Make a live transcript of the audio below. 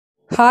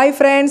Hi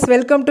friends,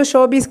 welcome to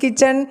SOBHI'S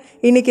kitchen.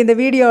 இன்னைக்கு இந்த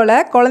வீடியோல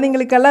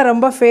குழந்தைகளுக்கெல்லாம்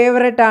ரொம்ப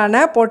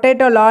ஃபேவரட்டான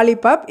பொட்டேட்டோ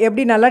லாலிபாப்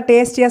எப்படி நல்லா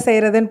டேஸ்டியா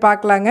செய்யறதுன்னு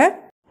பார்க்கலாங்க.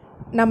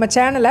 நம்ம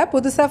சேனலை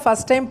புதுசா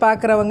ஃபர்ஸ்ட் டைம்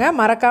பார்க்கறவங்க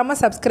மறக்காம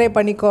Subscribe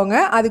பண்ணிக்கோங்க.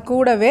 அது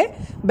கூடவே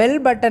பெல்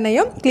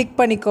பட்டனையும் கிளிக்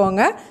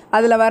பண்ணிக்கோங்க.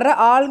 அதுல வர்ற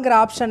ஆல்ங்கற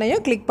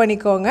ஆப்ஷனையும் கிளிக்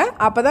பண்ணிக்கோங்க.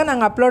 அப்பதான்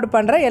நாங்க அப்லோட்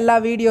பண்ற எல்லா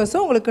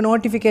வீடியோஸும் உங்களுக்கு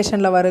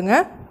நோட்டிஃபிகேஷன்ல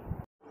வருங்க.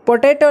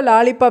 பொட்டேட்டோ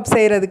லாலிபாப்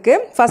செய்கிறதுக்கு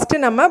ஃபஸ்ட்டு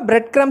நம்ம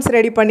பிரெட் க்ரம்ஸ்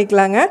ரெடி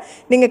பண்ணிக்கலாங்க.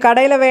 நீங்கள்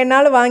கடையில்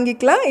வேணாலும்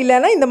வாங்கிக்கலாம்,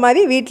 இல்லைனா இந்த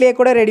மாதிரி வீட்டிலேயே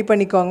கூட ரெடி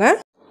பண்ணிக்கோங்க.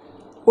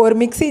 ஒரு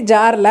மிக்ஸி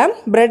ஜாரில்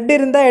ப்ரெட்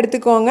இருந்தால்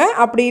எடுத்துக்கோங்க,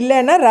 அப்படி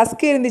இல்லைன்னா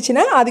ரஸ்க்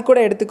இருந்துச்சுன்னா அது கூட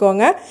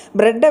எடுத்துக்கோங்க.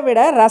 ப்ரெட்டை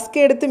விட ரஸ்க்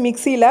எடுத்து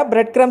மிக்சியில்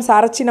பிரெட் க்ரம்ஸ்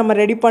அரைச்சி நம்ம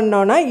ரெடி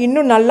பண்ணோன்னா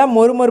இன்னும் நல்லா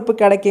மொறுமொறுப்பு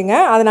கிடைக்குங்க.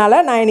 அதனால்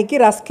நான்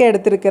இன்றைக்கி ரஸ்க்கை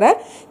எடுத்துருக்கிறேன்.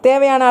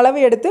 தேவையான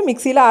அளவு எடுத்து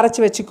மிக்சியில்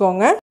அரைச்சி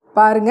வச்சுக்கோங்க.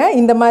 பாருங்கள்,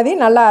 இந்த மாதிரி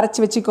நல்லா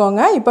அரைச்சி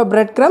வச்சுக்கோங்க. இப்போ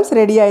பிரெட் க்ரம்ஸ்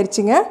ரெடி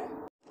ஆயிடுச்சுங்க.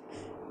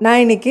 நான்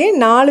இன்றைக்கி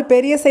 4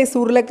 பெரிய சைஸ்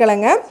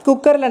உருளைக்கிழங்க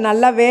குக்கரில்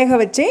நல்லா வேக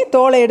வச்சு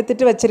தோலை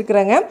எடுத்துகிட்டு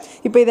வச்சுருக்குறேங்க.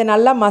 இப்போ இதை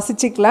நல்லா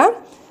மசிச்சுக்கலாம்.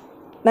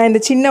 நான் இந்த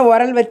சின்ன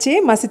உரல் வச்சு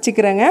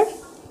மசிச்சுக்கிறேங்க.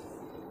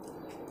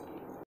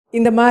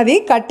 இந்த மாதிரி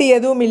கட்டி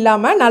எதுவும்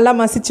இல்லாமல் நல்லா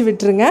மசிச்சு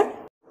விட்டுருங்க.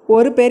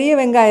 ஒரு பெரிய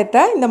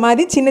வெங்காயத்தை இந்த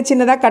மாதிரி சின்ன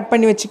சின்னதாக கட்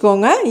பண்ணி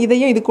வச்சுக்கோங்க.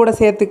 இதையும் இது கூட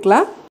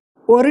சேர்த்துக்கலாம்.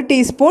 1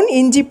 டீஸ்பூன்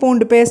இஞ்சி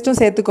பூண்டு பேஸ்ட்டும்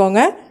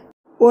சேர்த்துக்கோங்க.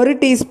 1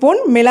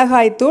 டீஸ்பூன்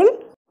மிளகாய்த்தூள்,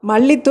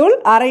 மல்லித்தூள்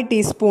 1/2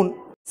 டீஸ்பூன்,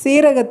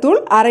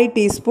 சீரகத்தூள் 1/2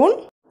 டீஸ்பூன்,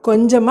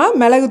 கொஞ்சமாக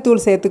மிளகுத்தூள்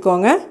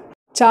சேர்த்துக்கோங்க.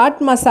 சாட்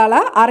மசாலா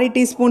 1/2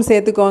 டீஸ்பூன்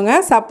சேர்த்துக்கோங்க.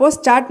 சப்போஸ்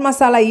சாட்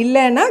மசாலா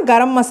இல்லைன்னா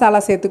கரம் மசாலா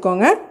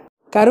சேர்த்துக்கோங்க.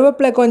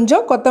 கருவேப்பிலை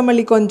கொஞ்சம்,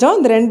 கொத்தமல்லி கொஞ்சம்,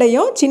 இந்த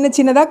ரெண்டையும் சின்ன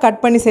சின்னதாக கட்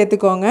பண்ணி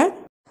சேர்த்துக்கோங்க.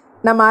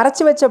 நம்ம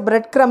அரைச்சி வச்ச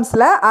பிரெட்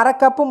க்ரம்ஸில் 1/2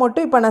 கப்பு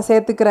மட்டும் இப்போ நான்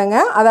சேர்த்துக்கிறேங்க.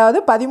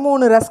 அதாவது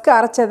 13 ரஸ்க்கு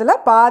அரைச்சதில்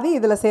பாதி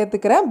இதில்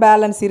சேர்த்துக்கிறேன்,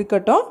 பேலன்ஸ்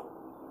இருக்கட்டும்.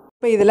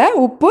 இப்போ இதில்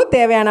உப்பு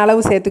தேவையான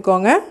அளவு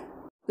சேர்த்துக்கோங்க.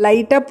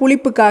 லைட்டாக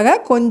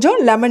புளிப்புக்காக கொஞ்சம்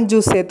லெமன்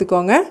ஜூஸ்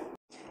சேர்த்துக்கோங்க.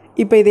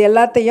 இப்போ இது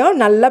எல்லாத்தையும்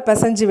நல்லா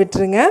பிசைஞ்சு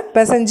விட்டுருங்க.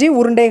 பிசைஞ்சு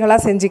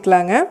உருண்டைகளாக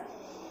செஞ்சுக்கலாங்க.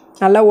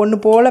 நல்லா ஒன்று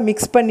போல்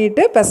மிக்ஸ்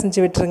பண்ணிவிட்டு பிசைஞ்சு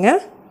விட்டுருங்க.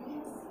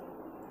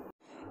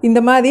 இந்த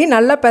மாதிரி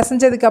நல்லா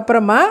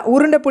பிசைஞ்சதுக்கப்புறமா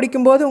உருண்டை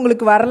பிடிக்கும்போது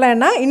உங்களுக்கு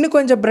வரலைன்னா இன்னும்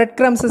கொஞ்சம் பிரெட்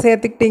க்ரம்ஸ்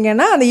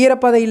சேர்த்துக்கிட்டிங்கன்னா அந்த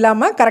ஈரப்பதம்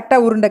இல்லாமல்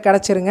கரெக்டாக உருண்டை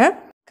கிடச்சிருங்க.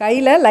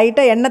 கையில்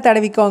லைட்டாக எண்ணெய்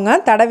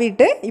தடவிக்கோங்க.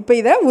 தடவிட்டு இப்போ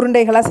இதை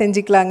உருண்டைகளாக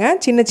செஞ்சுக்கலாங்க.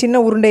 சின்ன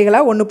சின்ன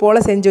உருண்டைகளாக ஒன்று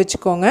போல் செஞ்சு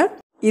வச்சுக்கோங்க.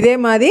 இதே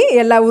மாதிரி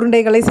எல்லா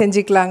உருண்டைகளையும்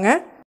செஞ்சுக்கலாங்க.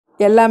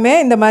 எல்லாமே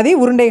இந்த மாதிரி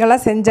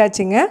உருண்டைகளாக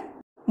செஞ்சாச்சுங்க.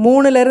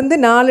 3லேருந்து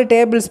 4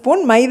 டேபிள்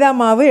ஸ்பூன் மைதா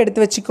மாவு எடுத்து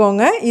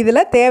வச்சுக்கோங்க.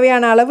 இதில்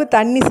தேவையான அளவு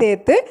தண்ணி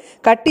சேர்த்து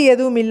கட்டி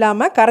எதுவும்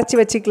இல்லாமல் கரைச்சி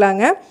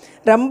வச்சுக்கலாங்க.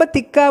 ரொம்ப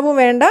திக்காகவும்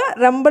வேண்டாம்,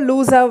 ரொம்ப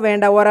லூஸாகவும்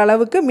வேண்டாம்,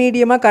 ஓரளவுக்கு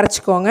மீடியமாக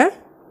கரைச்சிக்கோங்க.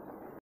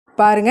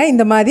 பாருங்கள்,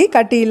 இந்த மாதிரி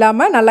கட்டி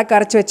இல்லாமல் நல்லா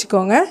கரைச்சி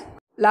வச்சுக்கோங்க.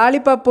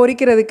 லாலிபாப்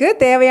பொரிக்கிறதுக்கு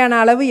தேவையான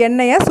அளவு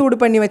எண்ணெயை சூடு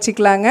பண்ணி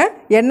வச்சுக்கலாங்க.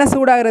 எண்ணெய்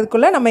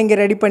சூடாகிறதுக்குள்ளே நம்ம இங்கே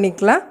ரெடி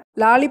பண்ணிக்கலாம்.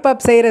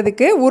 லாலிபாப்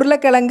செய்கிறதுக்கு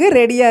உருளைக்கிழங்கு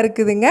ரெடியாக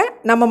இருக்குதுங்க.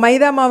 நம்ம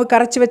மைதா மாவு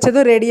கரைச்சி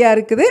வச்சதும் ரெடியாக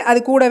இருக்குது. அது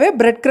கூடவே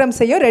பிரெட்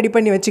க்ரம்ஸையும் ரெடி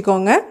பண்ணி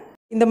வச்சுக்கோங்க.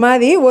 இந்த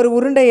மாதிரி ஒரு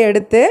உருண்டையை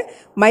எடுத்து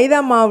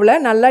மைதா மாவில்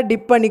நல்லா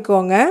டிப்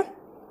பண்ணிக்கோங்க.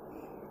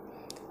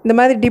 இந்த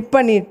மாதிரி டிப்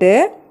பண்ணிவிட்டு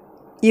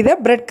இதை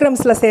பிரெட்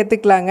க்ரம்ஸில்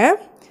சேர்த்துக்கலாங்க.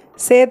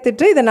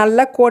 சேர்த்துட்டு இதை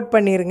நல்லா கோட்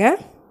பண்ணிடுங்க.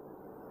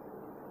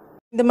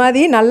 இந்த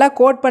மாதிரி நல்லா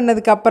கோட்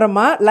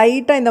பண்ணதுக்கப்புறமா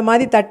லைட்டாக இந்த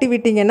மாதிரி தட்டி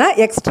விட்டிங்கன்னா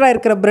எக்ஸ்ட்ரா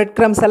இருக்கிற பிரெட்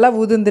க்ரம்ஸ் எல்லாம்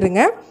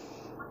உதிர்ந்துருங்க.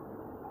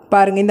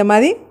 பாருங்கள், இந்த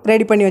மாதிரி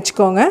ரெடி பண்ணி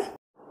வச்சுக்கோங்க.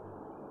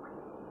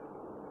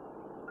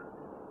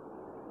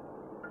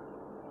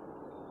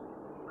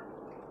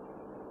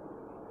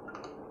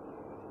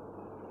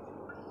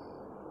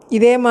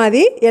 இதே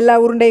மாதிரி எல்லா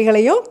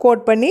உருண்டைகளையும்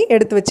கோட் பண்ணி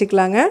எடுத்து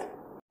வச்சுக்கலாங்க.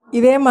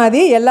 இதே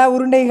மாதிரி எல்லா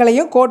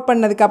உருண்டைகளையும் கோட்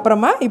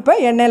பண்ணதுக்கப்புறமா இப்போ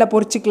எண்ணெயில்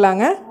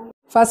பொரிச்சிக்கலாங்க.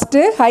 ஃபஸ்ட்டு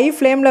ஹை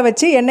ஃப்ளேமில்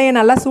வச்சு எண்ணெயை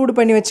நல்லா சூடு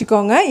பண்ணி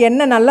வச்சுக்கோங்க.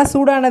 எண்ணெய் நல்லா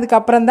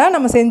சூடானதுக்கப்புறம் தான்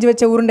நம்ம செஞ்சு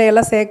வச்ச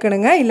உருண்டையெல்லாம்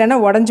சேர்க்கணுங்க, இல்லைன்னா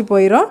உடஞ்சி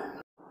போயிடும்.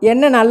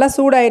 எண்ணெய் நல்லா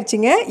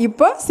சூடாயிருச்சுங்க.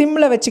 இப்போ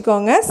சிம்மில்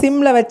வச்சுக்கோங்க.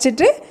 சிம்மில்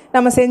வச்சுட்டு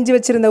நம்ம செஞ்சு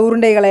வச்சுருந்த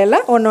உருண்டைகளை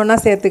எல்லாம் ஒன்று ஒன்றா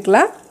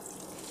சேர்த்துக்கலாம்.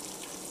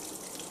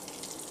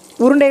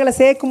 உருண்டைகளை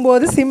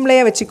சேர்க்கும்போது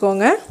சிம்லேயே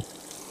வச்சுக்கோங்க.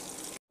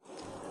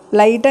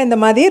 லைட்டாக இந்த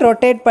மாதிரி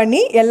ரொட்டேட்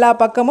பண்ணி எல்லா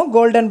பக்கமும்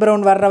கோல்டன்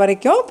ப்ரௌன் வர்ற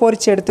வரைக்கும்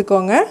பொரித்து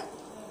எடுத்துக்கோங்க.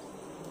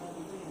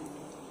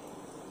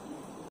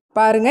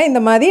 பாருங்கள், இந்த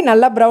மாதிரி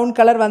நல்லா ப்ரௌன்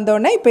கலர்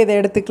வந்தோடனே இப்போ இதை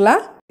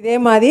எடுத்துக்கலாம். இதே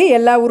மாதிரி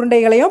எல்லா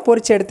உருண்டைகளையும்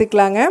பொரித்து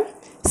எடுத்துக்கலாங்க.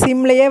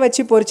 சிம்லேயே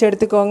வச்சு பொரித்து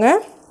எடுத்துக்கோங்க.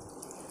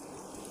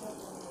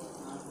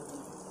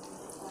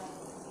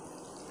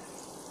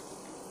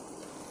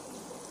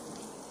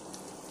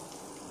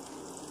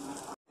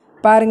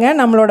 பாருங்கள்,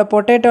 நம்மளோட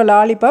பொட்டேட்டோ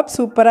லாலிபாப்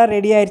சூப்பராக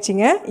ரெடி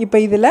ஆயிடுச்சுங்க. இப்போ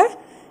இதில்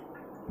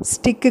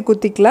ஸ்டிக்கு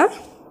குத்திக்கலாம்.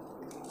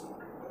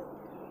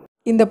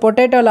 இந்த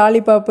பொட்டேட்டோ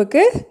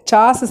லாலிபாப்புக்கு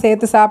சாஸ்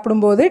சேர்த்து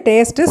சாப்பிடும்போது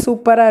டேஸ்ட்டு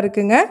சூப்பராக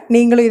இருக்குங்க.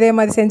 நீங்களும் இதே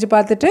மாதிரி செஞ்சு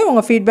பார்த்துட்டு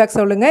உங்கள் ஃபீட்பேக்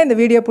சொல்லுங்கள். இந்த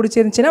வீடியோ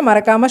பிடிச்சிருந்துச்சின்னா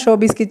மறக்காமல்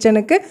SOBHI'S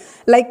கிச்சனுக்கு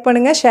லைக்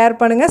பண்ணுங்கள், ஷேர்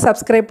பண்ணுங்கள்,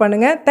 சப்ஸ்கிரைப்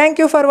பண்ணுங்கள்.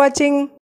 தேங்க்யூ ஃபார் வாட்சிங்.